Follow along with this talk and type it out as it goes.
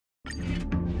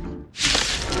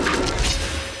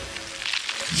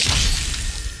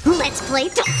Let's play.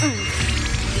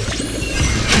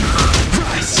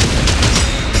 Rise!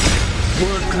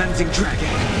 World cleansing dragon.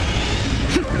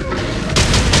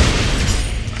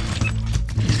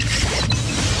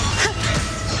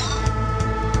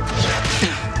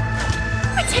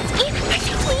 Protect me!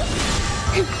 Protect me!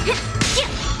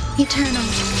 Eternal.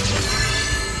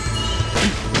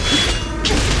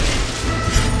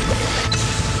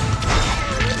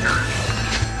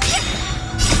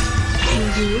 Can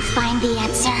you find the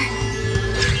answer?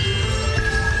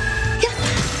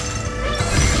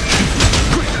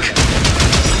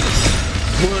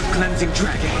 World cleansing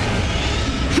dragon.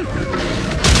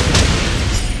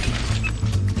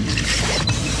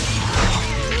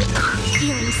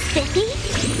 Feeling spiffy?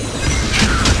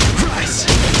 Rise!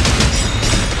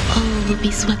 All will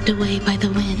be swept away by the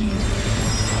wind.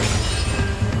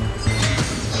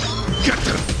 Get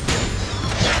them!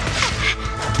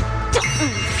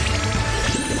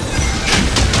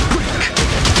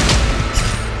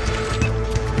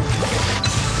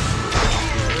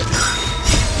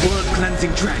 World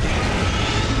cleansing dragon.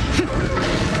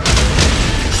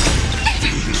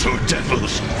 Demons or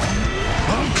devils,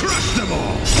 I'll crush them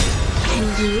all! Can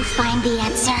you find the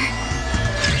answer?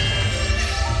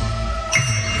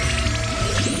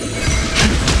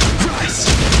 Rise!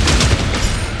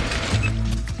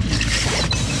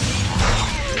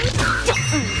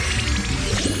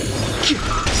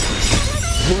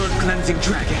 World cleansing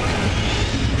dragon.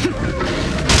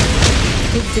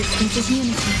 Existence is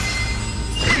unity.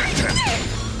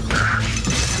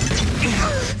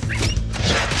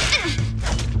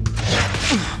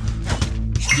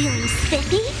 Feeling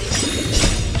spiffy?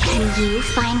 Can you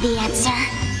find the answer?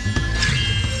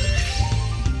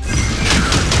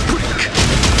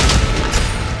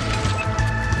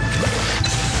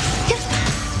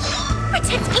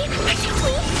 Protect me! Protect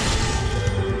me!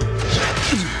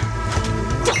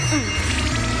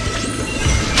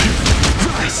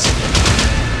 Rise!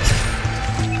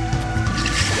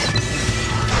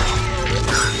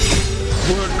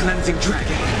 World cleansing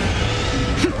dragon.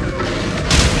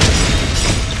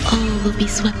 All will be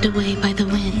swept away by the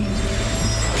wind.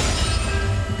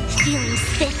 Feeling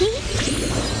spiffy?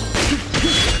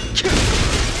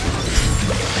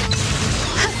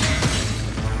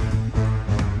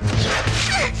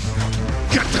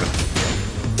 Get them!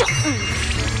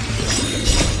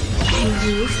 Can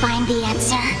you find the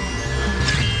answer?